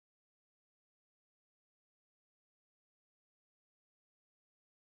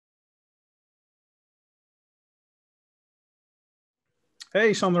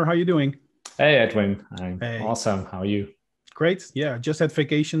Hey, Sander, how you doing? Hey Edwin, I'm Hey, awesome. How are you? great. Yeah, just had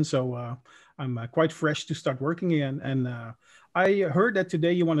vacation, so I'm quite fresh to start working again. And I heard that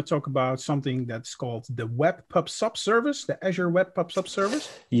today you want to talk about something that's called the Web PubSub Service, the Azure Web PubSub Service.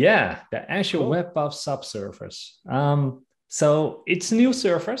 Yeah, the Azure Cool. Web PubSub Service. So it's a new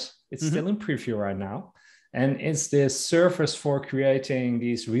service. It's Hmm. still in preview right now, and it's this service for creating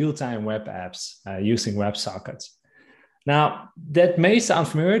these real-time web apps using WebSockets. Now, that may sound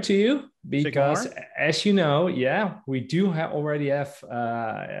familiar to you because, SignalR. as you know, yeah, we do already have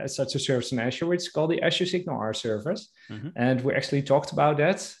such a service in Azure, which is called the Azure SignalR service. Hmm. And we actually talked about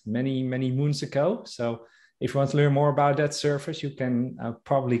that many, many moons ago. So if you want to learn more about that service, you can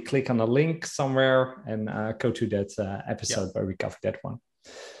probably click on the link somewhere and go to that Yeah. episode where we covered that one.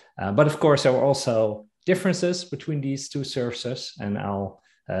 But of course, there were also differences between these two services, and I'll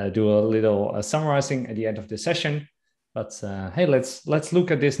do a little summarizing at the end of the session. But hey, let's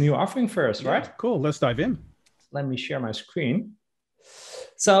look at this new offering first, Yeah. right? Cool. Let's dive in. Let me share my screen.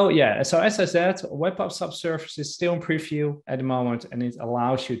 So yeah, so as I said, Web PubSub Service is still in preview at the moment, and it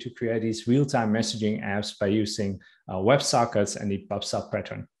allows you to create these real-time messaging apps by using WebSockets and the PubSub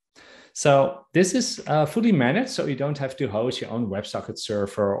pattern. So this is fully managed, so you don't have to host your own WebSocket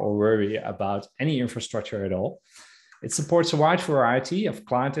server or worry about any infrastructure at all. It supports a wide variety of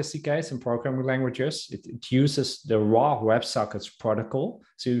client SDKs and programming languages. It uses the raw WebSockets protocol,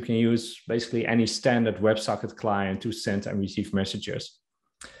 so you can use basically any standard WebSocket client to send and receive messages.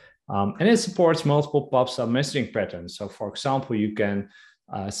 And it supports multiple PubSub messaging patterns. So for example, you can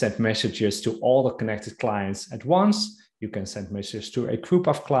send messages to all the connected clients at once. You can send messages to a group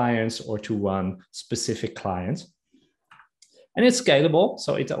of clients or to one specific client. And it's scalable,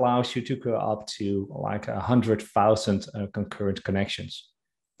 so it allows you to go up to like 100,000 concurrent connections.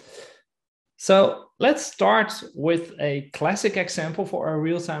 So let's start with a classic example for a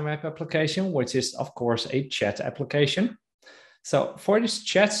real-time web application, which is, of course, a chat application. So for this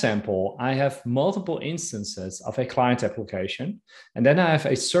chat sample, I have multiple instances of a client application, and then I have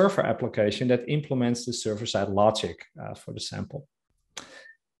a server application that implements the server-side logic for the sample.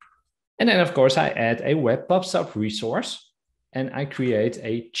 And then, of course, I add a Web PubSub resource, and I create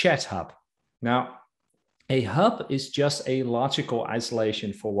a chat hub. Now, a hub is just a logical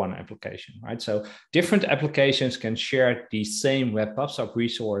isolation for one application, right? So different applications can share the same Web PubSub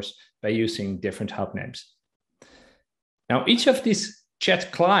resource by using different hub names. Now, each of these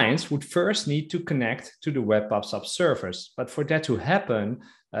chat clients would first need to connect to the Web PubSub service. But for that to happen,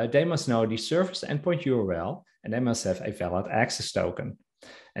 they must know the service endpoint URL, and they must have a valid access token.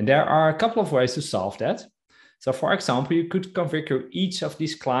 And there are a couple of ways to solve that. So for example, you could configure each of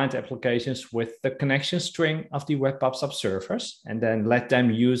these client applications with the connection string of the Web PubSub servers, and then let them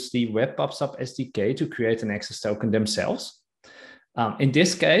use the Web PubSub SDK to create an access token themselves. In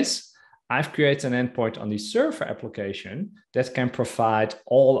this case, I've created an endpoint on the server application that can provide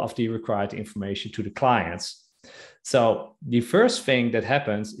all of the required information to the clients. So the first thing that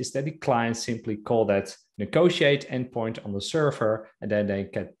happens is that the clients simply call that negotiate endpoint on the server, and then they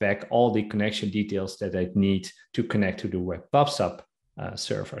get back all the connection details that they need to connect to the Web PubSub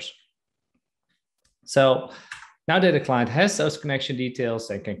servers. So now that the client has those connection details,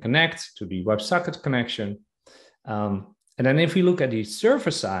 they can connect to the WebSocket connection. And then if we look at the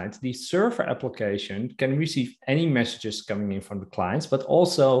server side, the server application can receive any messages coming in from the clients, but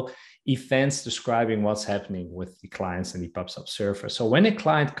also events describing what's happening with the clients and the PubSub server. So when a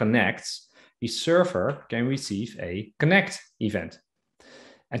client connects, the server can receive a connect event.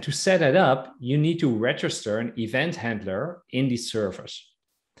 And to set that up, you need to register an event handler in the servers.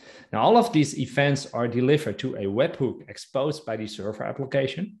 Now, all of these events are delivered to a webhook exposed by the server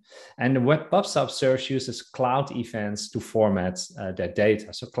application. And the Web PubSub service uses cloud events to format that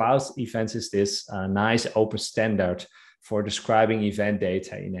data. So cloud events is this nice open standard for describing event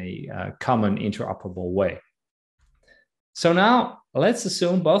data in a common interoperable way. So now let's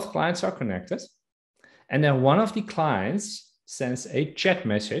assume both clients are connected. And then one of the clients sends a chat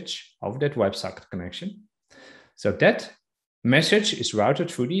message over that WebSocket connection. So that message is routed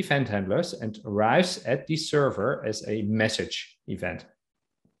through the event handlers and arrives at the server as a message event.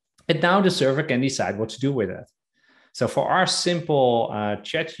 And now the server can decide what to do with it. So for our simple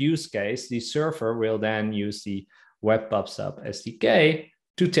chat use case, the server will then use the Web PubSub SDK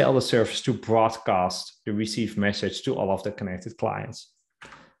to tell the service to broadcast the received message to all of the connected clients.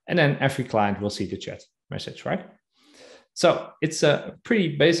 And then every client will see the chat message, right? So it's a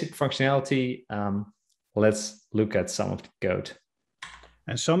pretty basic functionality. Let's look at some of the code.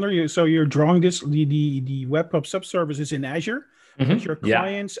 And Sander, so you're drawing this, the Web PubSub service is in Azure. But your Yeah.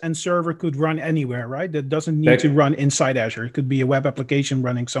 clients and server could run anywhere, right? That doesn't need to run inside Azure. It could be a web application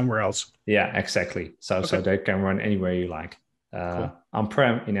running somewhere else. Yeah, exactly. So they can run anywhere you like, Cool.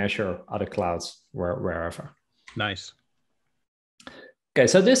 on-prem, in Azure, other clouds, wherever. Nice. Okay,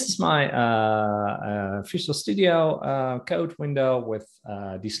 so this is my Visual Studio code window with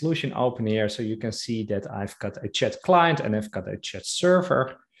the solution open here. So you can see that I've got a chat client and I've got a chat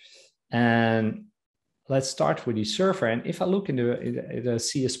server. And let's start with the server. And if I look in the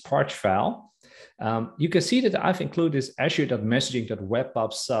CS parch file, you can see that I've included this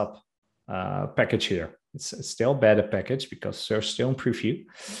azure.messaging.webpubsub package here. It's still beta package because they're still in preview.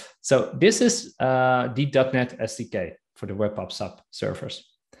 So this is the .NET SDK for the Web PubSub servers.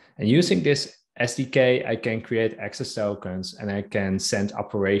 And using this SDK, I can create access tokens and I can send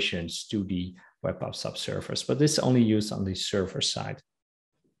operations to the Web PubSub servers, but this is only used on the server side.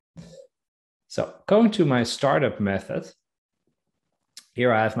 So going to my startup method,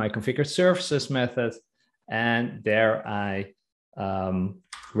 here I have my configured services method, and there I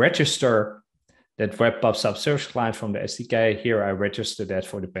register that Web PubSub service client from the SDK. Here I register that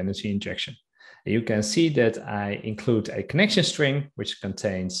for dependency injection. You can see that I include a connection string, which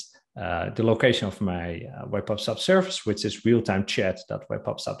contains the location of my Web PubSub service, which is realtime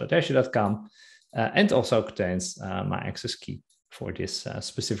chat.webpubsub.azure.com, and also contains my access key for this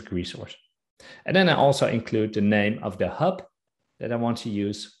specific resource. And then I also include the name of the hub that I want to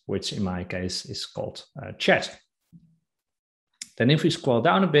use, which in my case is called chat. Then if we scroll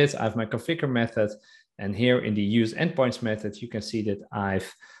down a bit, I have my configure method. And here in the use endpoints method, you can see that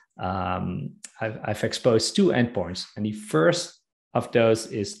I've exposed two endpoints. And the first of those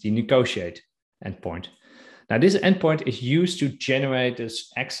is the negotiate endpoint. Now this endpoint is used to generate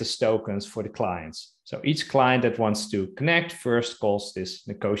this access tokens for the clients. So each client that wants to connect first calls this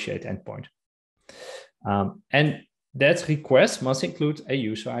negotiate endpoint. And that request must include a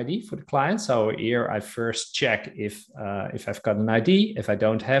user ID for the client. So here I first check if I've got an ID. If I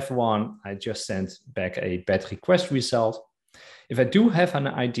don't have one, I just send back a bad request result. If I do have an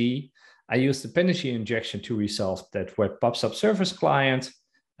ID, I use dependency injection to resolve that Web PubSub service client.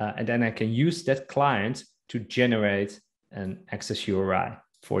 And then I can use that client to generate an access URI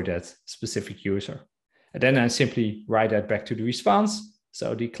for that specific user. And then I simply write that back to the response.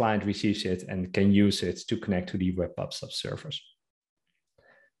 So the client receives it and can use it to connect to the Web PubSub servers.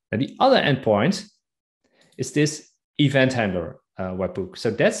 Now the other endpoint is this event handler webhook. So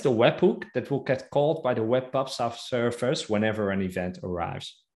that's the webhook that will get called by the Web PubSub servers whenever an event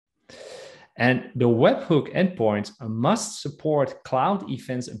arrives. And the webhook endpoint must support cloud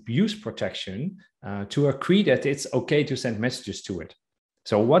events abuse protection to agree that it's okay to send messages to it.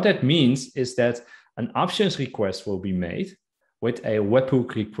 So what that means is that an options request will be made with a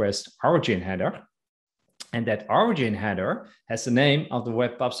webhook request origin header. And that origin header has the name of the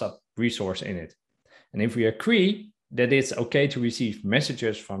Web PubSub resource in it. And if we agree that it's okay to receive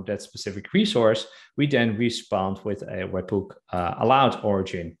messages from that specific resource, we then respond with a webhook allowed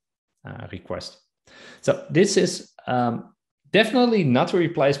origin request. So this is definitely not a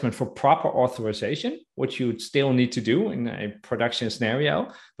replacement for proper authorization, which you'd still need to do in a production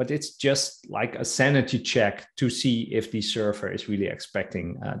scenario, but it's just like a sanity check to see if the server is really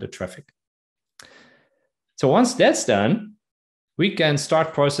expecting the traffic. So once that's done, we can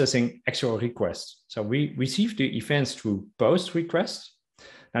start processing actual requests. So we receive the events through post requests.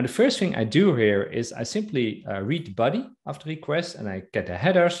 Now, the first thing I do here is I simply read the body of the request and I get the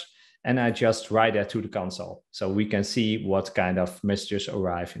headers. And I just write that to the console so we can see what kind of messages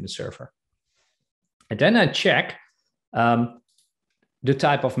arrive in the server. And then I check the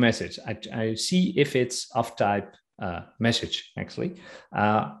type of message. I see if it's of type message, actually.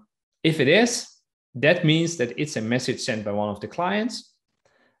 If it is, that means that it's a message sent by one of the clients.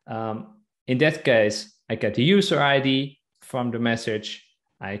 In that case, I get the user ID from the message.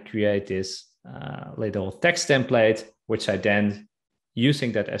 I create this little text template, which I then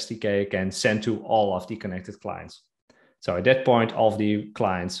using that SDK can send to all of the connected clients. So at that point, all of the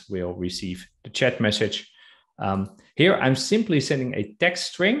clients will receive the chat message. Here, I'm simply sending a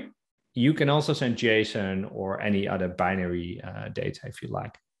text string. You can also send JSON or any other binary data if you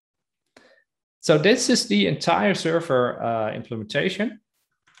like. So this is the entire server implementation.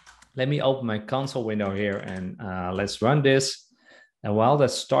 Let me open my console window here and let's run this. And while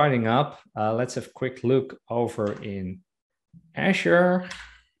that's starting up, let's have a quick look over in Azure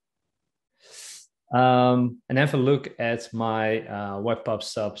and have a look at my Web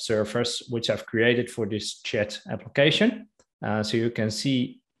PubSub servers, which I've created for this chat application. So you can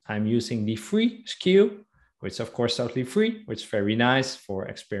see I'm using the free SKU, which is of course totally free, which is very nice for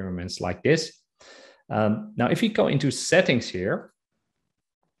experiments like this. Now, if we go into settings here,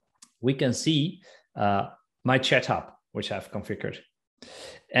 we can see my chat hub, which I've configured.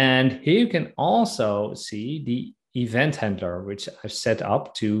 And here you can also see the event handler, which I've set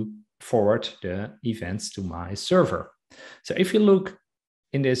up to forward the events to my server. So if you look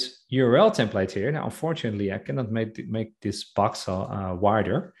in this URL template here, now unfortunately I cannot make this box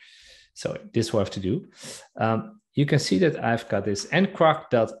wider, so this will have to do. You can see that I've got this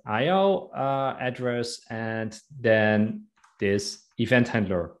ncroc.io address and then this event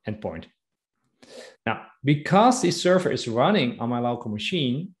handler endpoint. Now, because this server is running on my local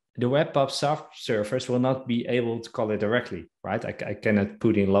machine, the Web PubSub service will not be able to call it directly, right? I cannot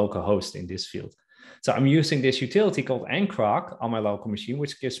put in localhost in this field. So I'm using this utility called ncroc on my local machine,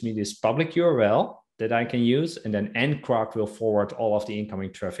 which gives me this public URL that I can use. And then ncroc will forward all of the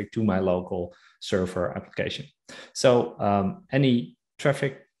incoming traffic to my local server application. So any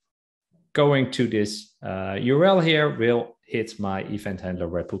traffic going to this URL here will hit my event handler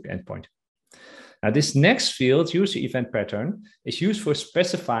webhook endpoint. Now, this next field, user event pattern, is used for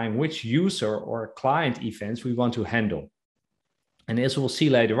specifying which user or client events we want to handle. And as we'll see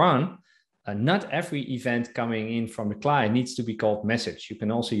later on, not every event coming in from the client needs to be called message. You can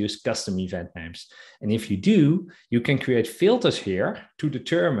also use custom event names. And if you do, you can create filters here to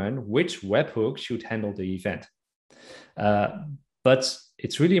determine which webhook should handle the event. But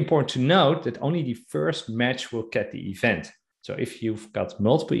it's really important to note that only the first match will get the event. So if you've got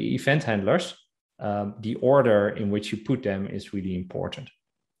multiple event handlers, the order in which you put them is really important.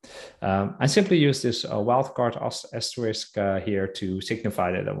 I simply use this wildcard asterisk here to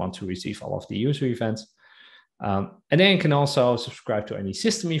signify that I want to receive all of the user events. And then you can also subscribe to any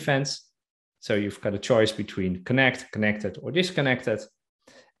system events. So you've got a choice between connect, connected, or disconnected.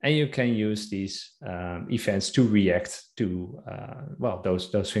 And you can use these events to react to, well,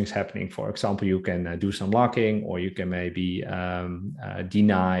 those things happening. For example, you can do some logging, or you can maybe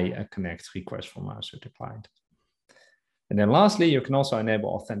deny a connect request from a certain client. And then lastly, you can also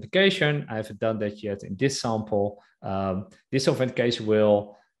enable authentication. I haven't done that yet in this sample. This authentication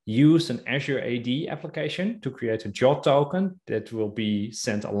will use an Azure AD application to create a job token that will be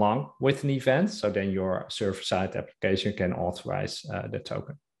sent along with an event. So then your server-side application can authorize the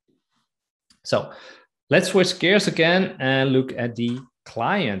token. So let's switch gears again and look at the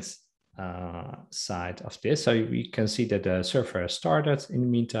client side of this. So we can see that the server has started in the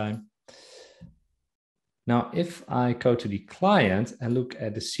meantime. Now, if I go to the client and look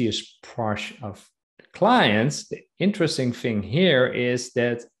at the CS parse of the clients, the interesting thing here is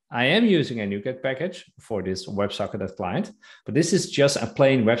that I am using a NuGet package for this WebSocket client, but this is just a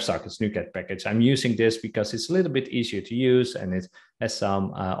plain WebSockets NuGet package. I'm using this because it's a little bit easier to use and it has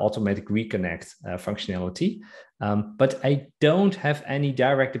some automatic reconnect functionality. But I don't have any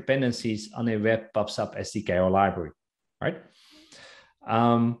direct dependencies on a Web PubSub SDK or library, right?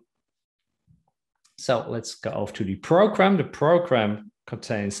 So let's go over to the program. The program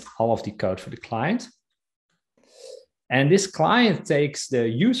contains all of the code for the client. And this client takes the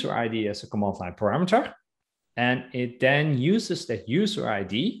user ID as a command line parameter, and it then uses that user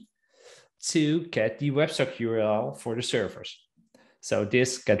ID to get the WebSocket URL for the servers. So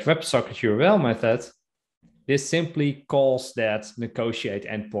this get WebSocket URL method, this simply calls that negotiate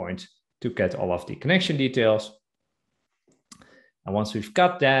endpoint to get all of the connection details. And once we've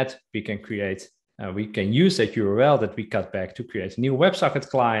got that, we can create, we can use that URL that we got back to create a new WebSocket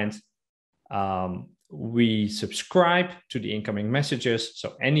client. We subscribe to the incoming messages.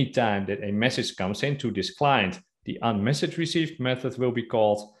 So anytime that a message comes into this client, the onMessage received method will be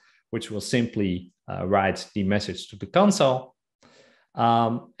called, which will simply write the message to the console.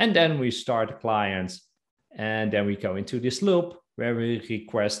 And then we start the client, and then we go into this loop where we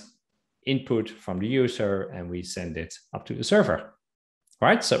request input from the user and we send it up to the server. All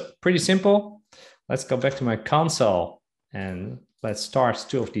right, so pretty simple. Let's go back to my console and let's start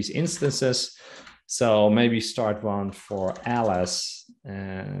two of these instances. So maybe start one for Alice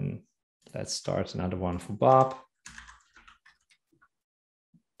and let's start another one for Bob.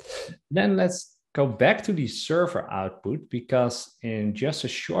 Then let's go back to the server output because in just a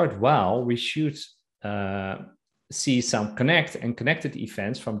short while, we should see some connect and connected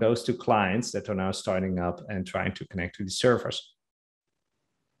events from those two clients that are now starting up and trying to connect to the servers.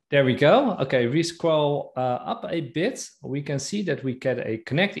 There we go. Okay, we scroll up a bit. We can see that we get a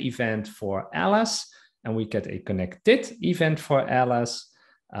connect event for Alice and we get a connected event for Alice.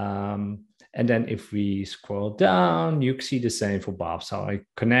 And then if we scroll down, you can see the same for Bob. So I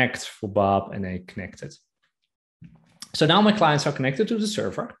connect for Bob and I connected. So now my clients are connected to the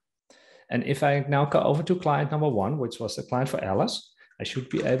server. And if I now go over to client number one, which was the client for Alice, I should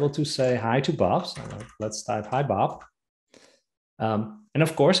be able to say hi to Bob. So let's type hi, Bob. And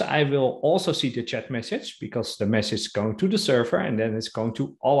of course, I will also see the chat message because the message is going to the server and then it's going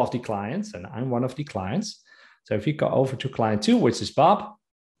to all of the clients, and I'm one of the clients. So if you go over to client 2, which is Bob,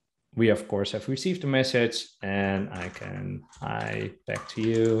 we of course have received the message, and I can hi back to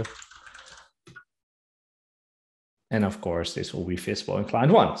you. And of course, this will be visible in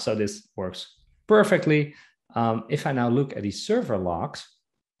client 1. So this works perfectly. If I now look at the server logs,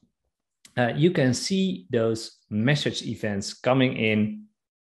 you can see those message events coming in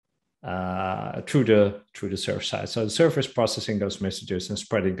through the server side. So the server is processing those messages and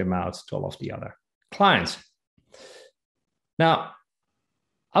spreading them out to all of the other clients. Now,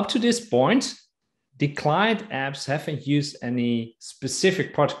 up to this point, the client apps haven't used any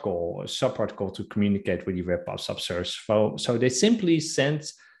specific protocol or sub-protocol to communicate with the Web PubSub Service. So they simply send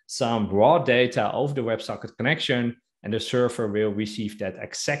some raw data over the WebSocket connection, and the server will receive that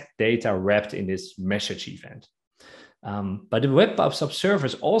exact data wrapped in this message event. But the Web PubSub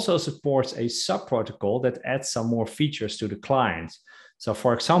Service also supports a sub-protocol that adds some more features to the client. So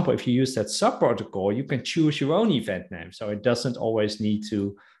for example, if you use that sub-protocol, you can choose your own event name. So it doesn't always need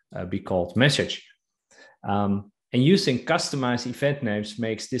to be called message. And using customized event names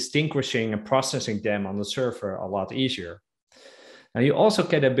makes distinguishing and processing them on the server a lot easier. Now you also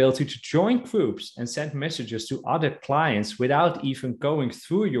get the ability to join groups and send messages to other clients without even going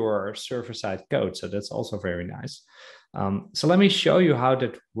through your server-side code. So that's also very nice. So let me show you how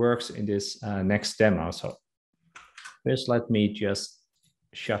that works in this next demo. So first, let me just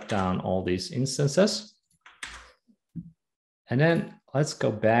shut down all these instances. And then let's go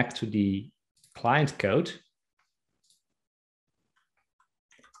back to the client code.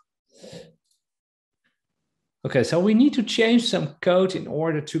 Okay, so we need to change some code in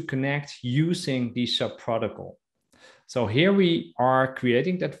order to connect using the sub-protocol. So here we are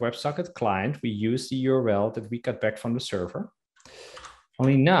creating that WebSocket client. We use the URL that we got back from the server.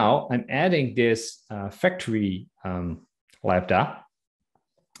 Only now I'm adding this factory lambda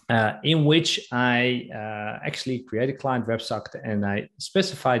in which I actually create a client WebSocket and I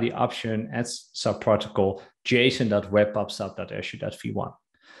specify the option as sub-protocol json.webpubsub.azure.v1.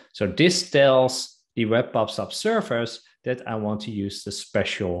 So this tells the Web PubSub service that I want to use the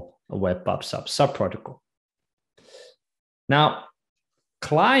special Web PubSub sub-protocol. Now,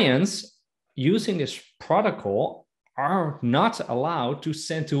 clients using this protocol are not allowed to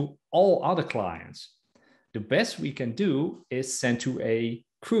send to all other clients. The best we can do is send to a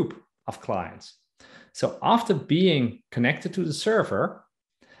group of clients. So after being connected to the server,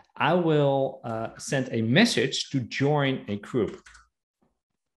 I will send a message to join a group.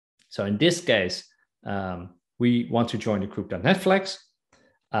 So in this case, we want to join the group dotnetFlix.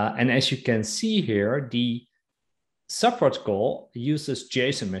 And as you can see here, the sub-protocol uses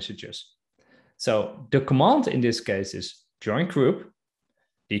JSON messages. So the command in this case is join group.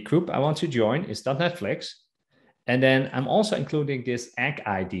 The group I want to join is dotnetFlix. And then I'm also including this egg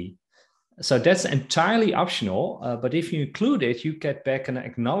ID. So that's entirely optional, but if you include it, you get back an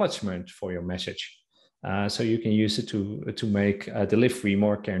acknowledgement for your message. So you can use it to make delivery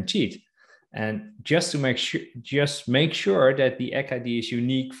more guaranteed. And just to make sure that the egg ID is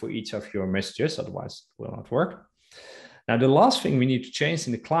unique for each of your messages, otherwise it will not work. Now, the last thing we need to change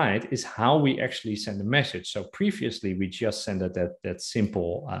in the client is how we actually send the message. So previously, we just sent that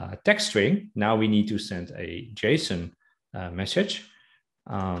simple text string. Now we need to send a JSON message.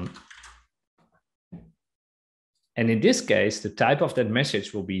 And in this case, the type of that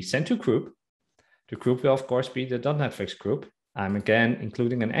message will be sent to group. The group will, of course, be the dotnetFlix group. I'm again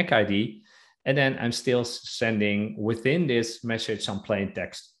including an egg ID. And then I'm still sending within this message some plain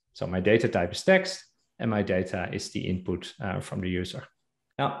text. So my data type is text, and my data is the input from the user.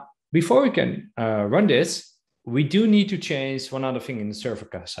 Now, before we can run this, we do need to change one other thing in the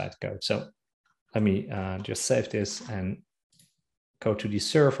server-side code. So let me just save this and go to the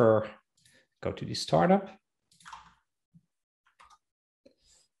server, go to the startup.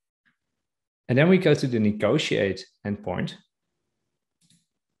 And then we go to the negotiate endpoint.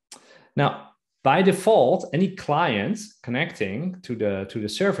 Now, by default, any client connecting to the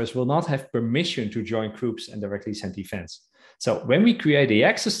service will not have permission to join groups and directly send events. So when we create the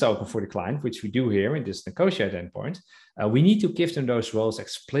access token for the client, which we do here in this negotiate endpoint, we need to give them those roles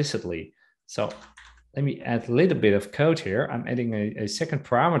explicitly. So let me add a little bit of code here. I'm adding a second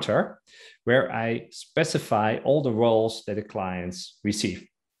parameter where I specify all the roles that the clients receive.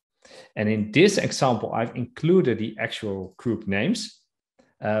 And in this example, I've included the actual group names.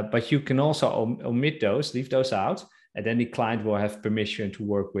 But you can also omit those, leave those out, and then the client will have permission to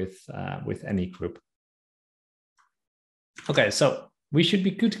work with any group. Okay, so we should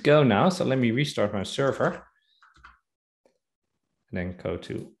be good to go now. So let me restart my server. And then go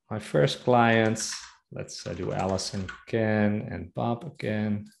to my first clients. Let's do Alice again and Bob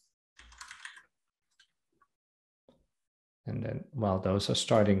again. And then while those are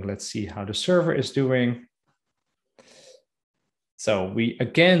starting, let's see how the server is doing. So we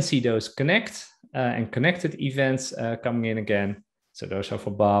again see those connect and connected events coming in again. So those are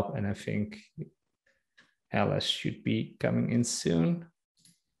for Bob, and I think Alice should be coming in soon.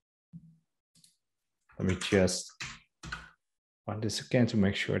 Let me just run this again to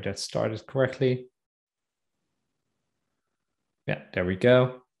make sure that started correctly. Yeah, there we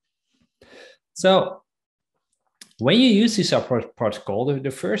go. So when you use this protocol,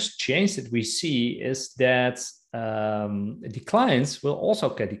 the first change that we see is that the clients will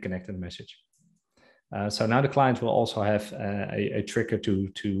also get the connected message. So now the client will also have a trigger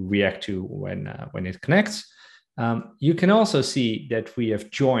to react to when it connects. You can also see that we have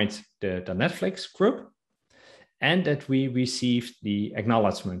joined the dotnetFlix group and that we received the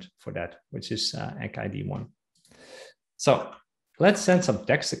acknowledgement for that, which is ID1. So let's send some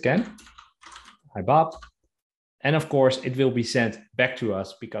text again. Hi, Bob. And of course, it will be sent back to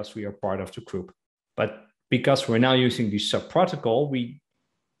us because we are part of the group. But because we're now using the sub protocol, we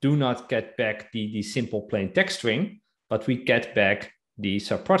do not get back the simple plain text string, but we get back the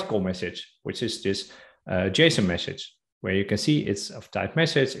sub protocol message, which is this JSON message, where you can see it's of type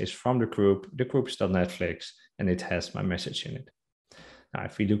message, it's from the group is dotnetFlix, and it has my message in it. Now,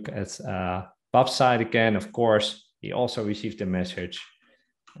 if we look at Bob's side again, of course, he also received a message,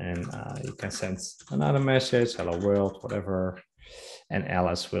 and you can send another message, hello world, whatever, and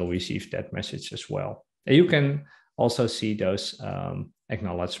Alice will receive that message as well. And you can also see those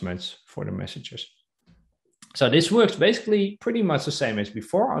acknowledgements for the messages. So this works basically pretty much the same as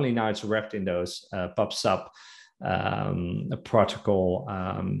before, only now it's wrapped in those PubSub protocol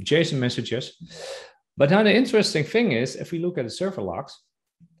JSON messages. But now the interesting thing is, if we look at the server logs,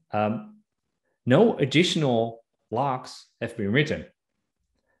 no additional logs have been written.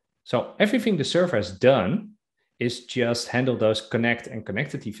 So everything the server has done is just handle those connect and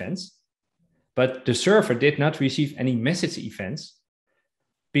connected events. But the server did not receive any message events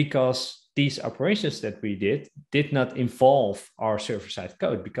because these operations that we did not involve our server-side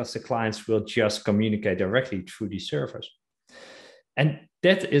code, because the clients will just communicate directly through these servers. And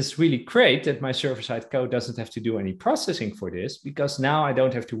that is really great that my server-side code doesn't have to do any processing for this, because now I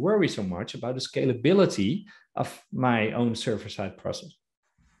don't have to worry so much about the scalability of my own server-side process.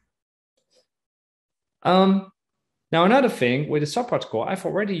 Now, another thing with the sub-protocol, I've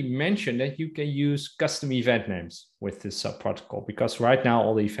already mentioned that you can use custom event names with this sub-protocol, because right now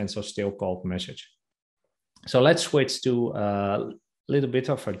all the events are still called message. So let's switch to a little bit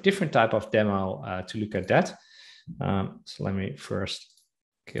of a different type of demo to look at that. So let me first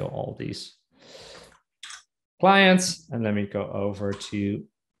kill all these clients, and let me go over to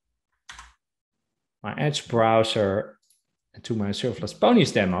my Edge browser and to my serverless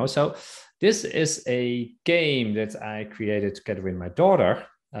ponies demo. So this is a game that I created together with my daughter.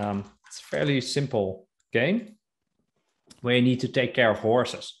 It's a fairly simple game where you need to take care of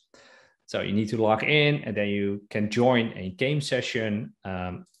horses. So you need to log in, and then you can join a game session.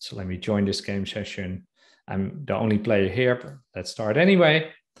 So let me join this game session. I'm the only player here, but let's start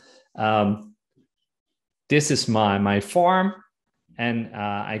anyway. This is my farm, and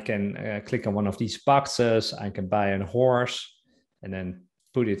I can click on one of these boxes. I can buy a horse and then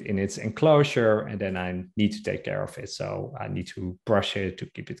put it in its enclosure, and then I need to take care of it. So I need to brush it to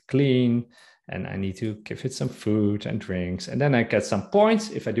keep it clean, and I need to give it some food and drinks, and then I get some points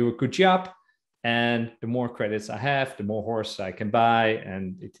if I do a good job. And the more credits I have, the more horses I can buy,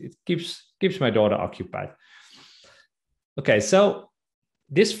 and it keeps my daughter occupied. Okay, so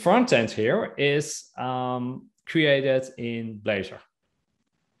this front end here is created in Blazor,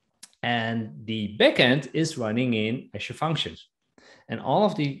 and the backend is running in Azure Functions. And all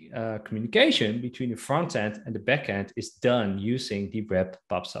of the communication between the front end and the back end is done using the Web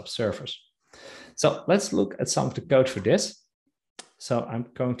PubSub Service. So let's look at some of the code for this. So I'm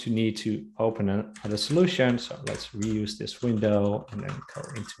going to need to open another solution. So let's reuse this window and then go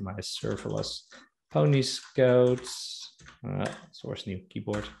into my serverless ponies code. Source new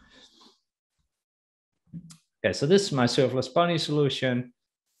keyboard. Okay, so this is my serverless pony solution.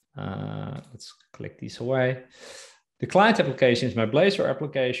 Let's click these away. The client application is my Blazor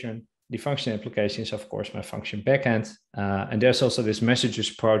application. The function application is, of course, my function backend. And there's also this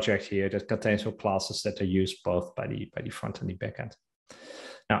messages project here that contains all classes that are used both by the front and the backend.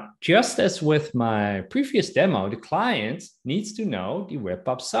 Now, just as with my previous demo, the client needs to know the Web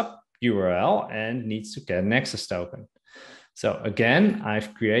PubSub URL and needs to get an access token. So again,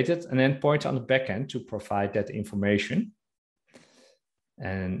 I've created an endpoint on the backend to provide that information.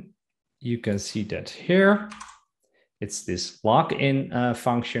 And you can see that here. It's this login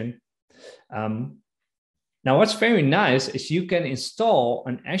function. Now, what's very nice is you can install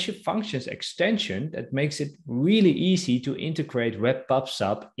an Azure Functions extension that makes it really easy to integrate Web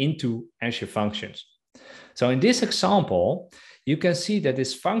PubSub into Azure Functions. So in this example, you can see that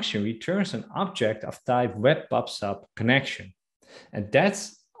this function returns an object of type Web PubSub connection. And that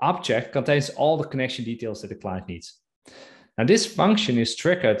object contains all the connection details that the client needs. Now, this function is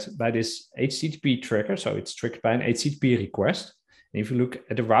triggered by this HTTP trigger. So it's triggered by an HTTP request. And if you look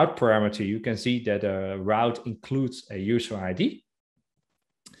at the route parameter, you can see that a route includes a user ID.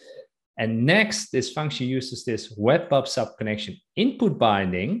 And next, this function uses this Web PubSub connection input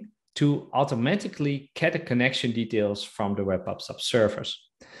binding to automatically get the connection details from the Web PubSub servers.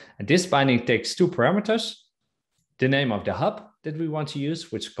 And this binding takes two parameters, the name of the hub that we want to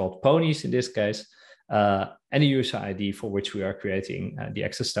use, which is called ponies in this case, and the user ID for which we are creating the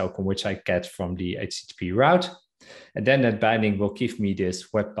access token, which I get from the HTTP route. And then that binding will give me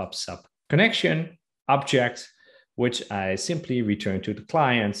this Web PubSub connection object, which I simply return to the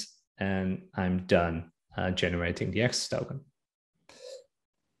client, and I'm done generating the access token.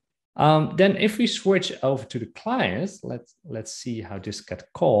 Then if we switch over to the client, let's see how this gets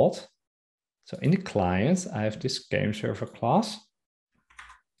called. So in the client, I have this game server class.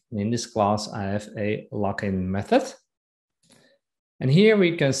 And in this class, I have a login method. And here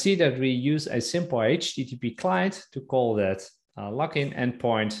we can see that we use a simple HTTP client to call that login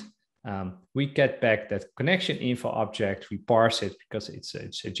endpoint. We get back that connection info object. We parse it because it's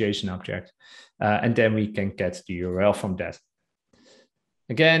a JSON object. And then we can get the URL from that.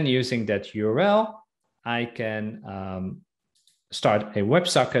 Again, using that URL, I can start a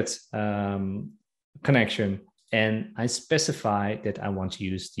WebSocket connection, and I specify that I want to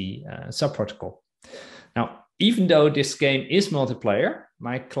use the subprotocol. Now, even though this game is multiplayer,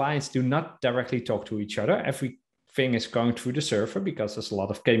 my clients do not directly talk to each other. Everything is going through the server because there's a lot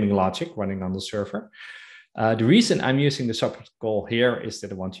of gaming logic running on the server. The reason I'm using the subprotocol here is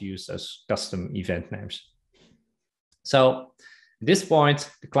that I want to use those custom event names. So at this point,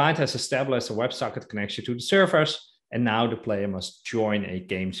 the client has established a WebSocket connection to the servers, and now the player must join a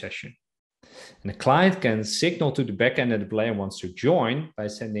game session. And the client can signal to the backend that the player wants to join by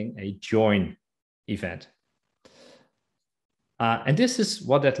sending a join event. And this is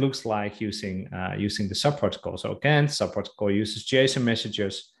what that looks like using the subprotocol. So again, subprotocol uses JSON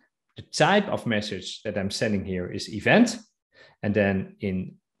messages. The type of message that I'm sending here is event. And then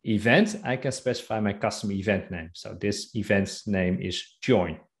in event, I can specify my custom event name. So this event's name is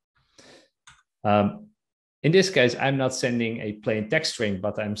join. In this case, I'm not sending a plain text string,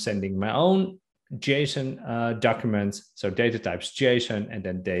 but I'm sending my own JSON document. So data types JSON, and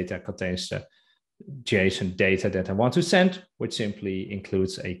then data contains the JSON data that I want to send, which simply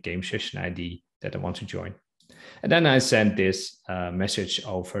includes a game session ID that I want to join. And then I send this message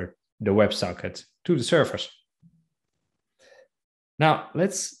over the WebSocket to the servers. Now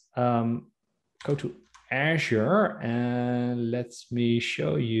let's go to Azure, and let me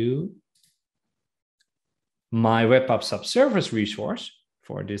show you my Web PubSub Service resource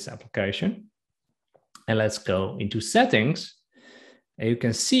for this application. And let's go into settings. And you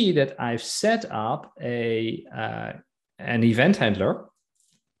can see that I've set up an event handler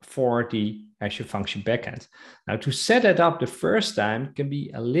for the Azure Function backend. Now, to set it up the first time can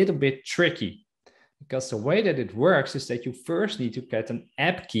be a little bit tricky, because the way that it works is that you first need to get an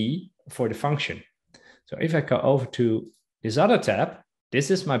app key for the function. So if I go over to this other tab, this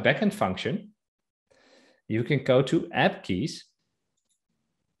is my backend function. You can go to app keys.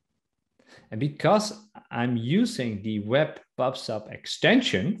 And because I'm using the Web PubSub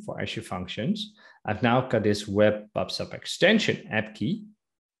extension for Azure Functions, I've now got this Web PubSub extension app key.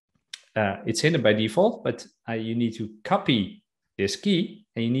 It's hidden by default, but you need to copy this key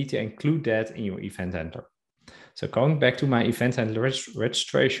and you need to include that in your event handler. So going back to my event handler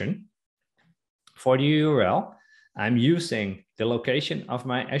registration, for the URL, I'm using the location of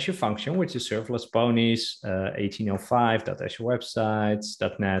my Azure function, which is serverless ponies,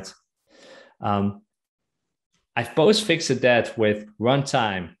 1805.azurewebsites.net. I've postfixed that with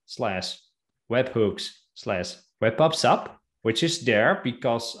runtime/webhooks/webpubsub, which is there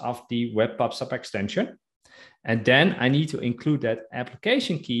because of the Web PubSub extension. And then I need to include that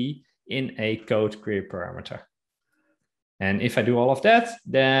application key in a code query parameter. And if I do all of that,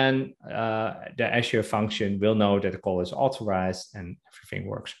 then the Azure function will know that the call is authorized and everything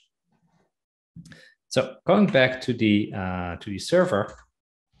works. So going back to the server,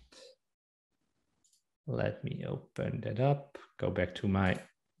 Let me open that up, go back to my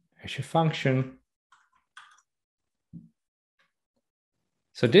Azure function.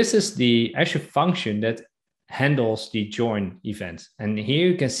 So this is the Azure function that handles the join event. And here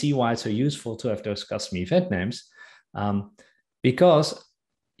you can see why it's so useful to have those custom event names. Because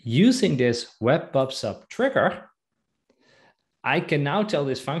using this Web PubSub trigger, I can now tell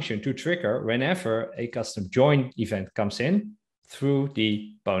this function to trigger whenever a custom join event comes in through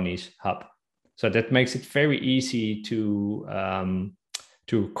the Ponies hub. So that makes it very easy to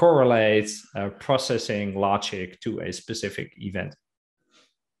correlate processing logic to a specific event.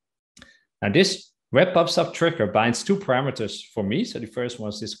 Now this Web PubSub trigger binds two parameters for me. So the first one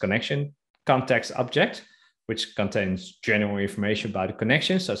is this connection context object, which contains general information about the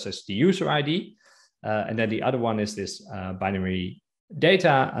connection, such as the user ID. And then the other one is this binary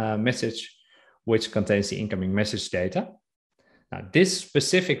data message, which contains the incoming message data. Now, this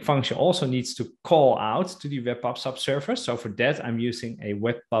specific function also needs to call out to the Web PubSub server. So for that, I'm using a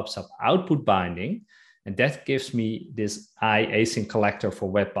Web PubSub output binding. And that gives me this async collector for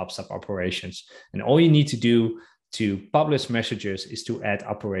Web PubSub operations. And all you need to do to publish messages is to add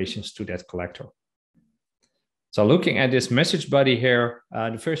operations to that collector. So looking at this message body here,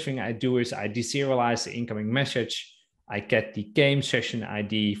 the first thing I do is I deserialize the incoming message. I get the game session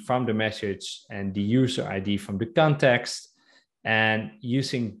ID from the message and the user ID from the context. And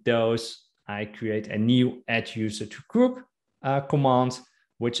using those, I create a new add user to group command,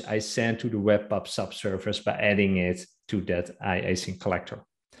 which I send to the Web PubSub service by adding it to that async collector.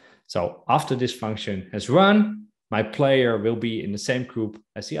 So after this function has run, my player will be in the same group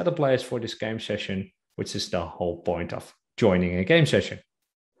as the other players for this game session, which is the whole point of joining a game session.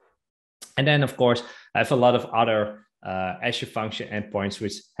 And then, of course, I have a lot of other Azure function endpoints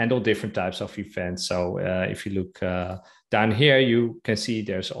which handle different types of events. So if you look down here, you can see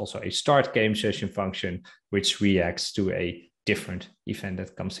there's also a start game session function, which reacts to a different event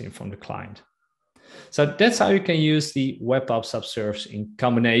that comes in from the client. So that's how you can use the Web PubSub Service in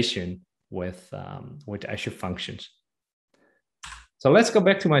combination with Azure functions. So let's go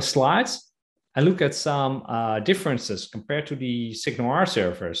back to my slides and look at some differences compared to the SignalR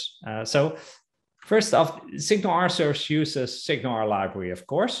servers. So first off, SignalR service uses SignalR library, of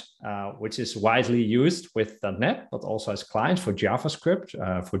course, which is widely used with .NET, but also as clients for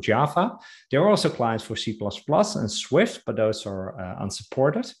JavaScript, for Java. There are also clients for C++ and Swift, but those are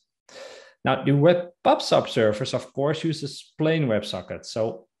unsupported. Now, the Web PubSub service, of course, uses plain WebSockets.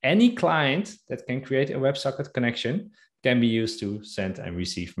 So any client that can create a WebSocket connection can be used to send and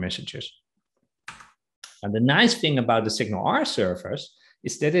receive messages. And the nice thing about the SignalR servers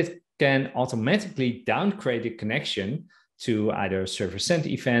is that it can automatically downgrade the connection to either server send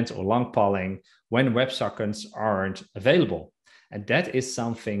event or long polling when WebSockets aren't available. And that is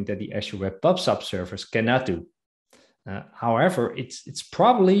something that the Azure Web PubSub servers cannot do. However, it's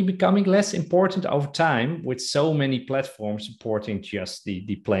probably becoming less important over time with so many platforms supporting just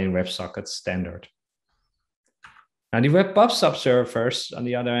the plain WebSocket standard. Now, the Web PubSub servers, on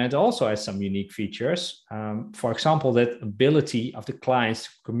the other hand, also has some unique features. For example, that ability of the clients to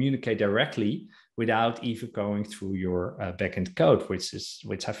communicate directly without even going through your backend code, which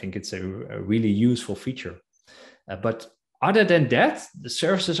I think it's a really useful feature. But other than that, the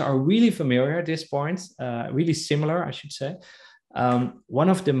services are really familiar at this point, really similar, I should say. One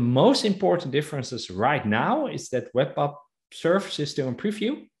of the most important differences right now is that Web Pub service is still in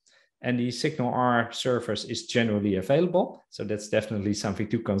preview, and the SignalR service is generally available. So that's definitely something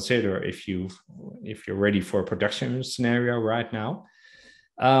to consider if you're ready for a production scenario right now.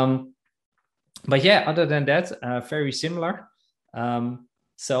 But yeah, other than that, very similar.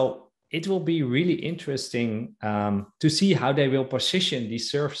 So it will be really interesting to see how they will position these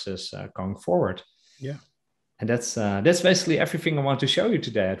services going forward. Yeah. And that's basically everything I want to show you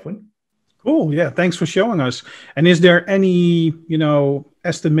today, Edwin. Cool. Yeah. Thanks for showing us. And is there any,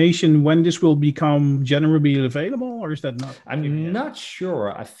 estimation when this will become generally available, or is that not? I'm not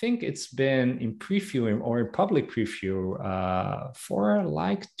sure. I think it's been in preview or in public preview for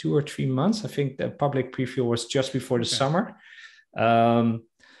like 2 or 3 months. I think the public preview was just before the summer.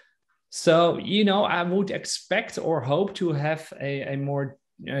 So, I would expect or hope to have a more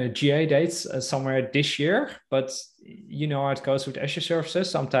GA dates somewhere this year, but how it goes with Azure services.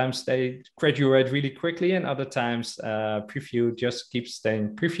 Sometimes they graduate really quickly, and other times preview just keeps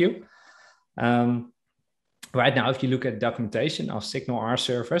staying preview. Right now, if you look at documentation of SignalR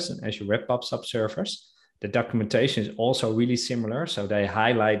servers and Azure Web PubSub servers, the documentation is also really similar. So they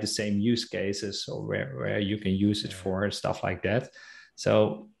highlight the same use cases or where you can use it for, stuff like that.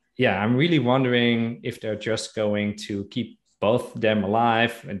 So yeah, I'm really wondering if they're just going to keep both of them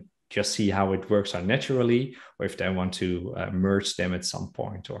alive and just see how it works out naturally, or if they want to merge them at some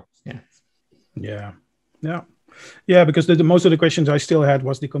point, or Yeah, because most of the questions I still had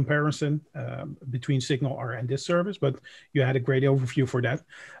was the comparison between SignalR and this service, but you had a great overview for that.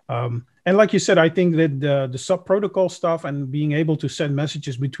 And like you said, I think that the sub-protocol stuff and being able to send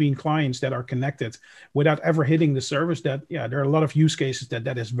messages between clients that are connected without ever hitting the service, there are a lot of use cases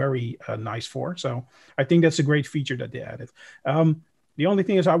that is very nice for. So I think that's a great feature that they added. The only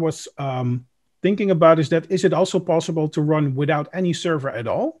thing is I was thinking about is it also possible to run without any server at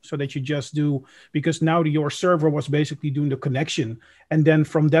all, so that you just do, because now your server was basically doing the connection, and then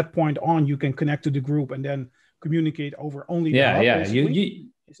from that point on you can connect to the group and then communicate over only the hub,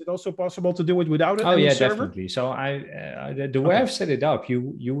 is it also possible to do it without any server? Definitely. So the way I've set it up,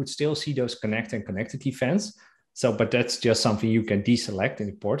 you would still see those connect and connected events. So, but that's just something you can deselect in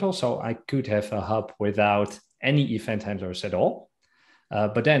the portal. So I could have a hub without any event handlers at all.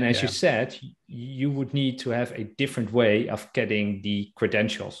 But then, as you said, you would need to have a different way of getting the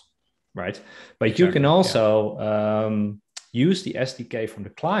credentials, right? But exactly, you can also use the SDK from the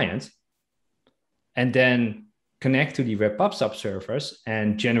client and then connect to the Web PubSub servers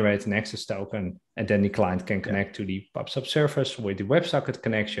and generate an access token. And then the client can connect to the PubSub servers with the WebSocket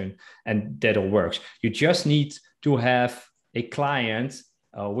connection, and that all works. You just need to have a client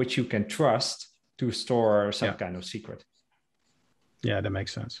which you can trust to store some kind of secret. Yeah, that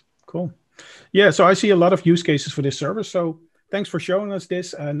makes sense. Cool. Yeah, so I see a lot of use cases for this service. So thanks for showing us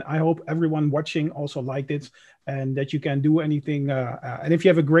this. And I hope everyone watching also liked it and that you can do anything. And if you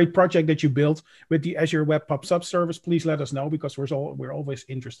have a great project that you built with the Azure Web PubSub service, please let us know, because we're always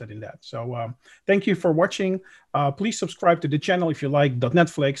interested in that. So thank you for watching. Please subscribe to the channel if you like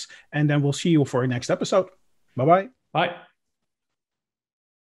 .NETFlix, and then we'll see you for our next episode. Bye-bye. Bye.